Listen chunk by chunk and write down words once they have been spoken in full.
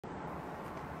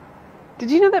Did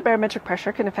you know that barometric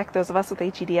pressure can affect those of us with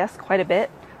hEDS quite a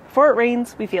bit? Before it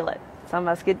rains, we feel it. Some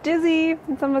of us get dizzy,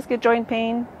 and some of us get joint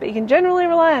pain, but you can generally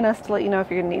rely on us to let you know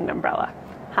if you're going to need an umbrella.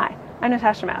 Hi, I'm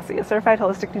Natasha Massey, a certified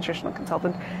holistic nutritional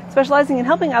consultant, specializing in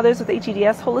helping others with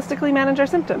hEDS holistically manage our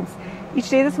symptoms. Each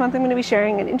day this month I'm going to be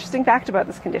sharing an interesting fact about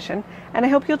this condition, and I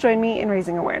hope you'll join me in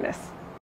raising awareness.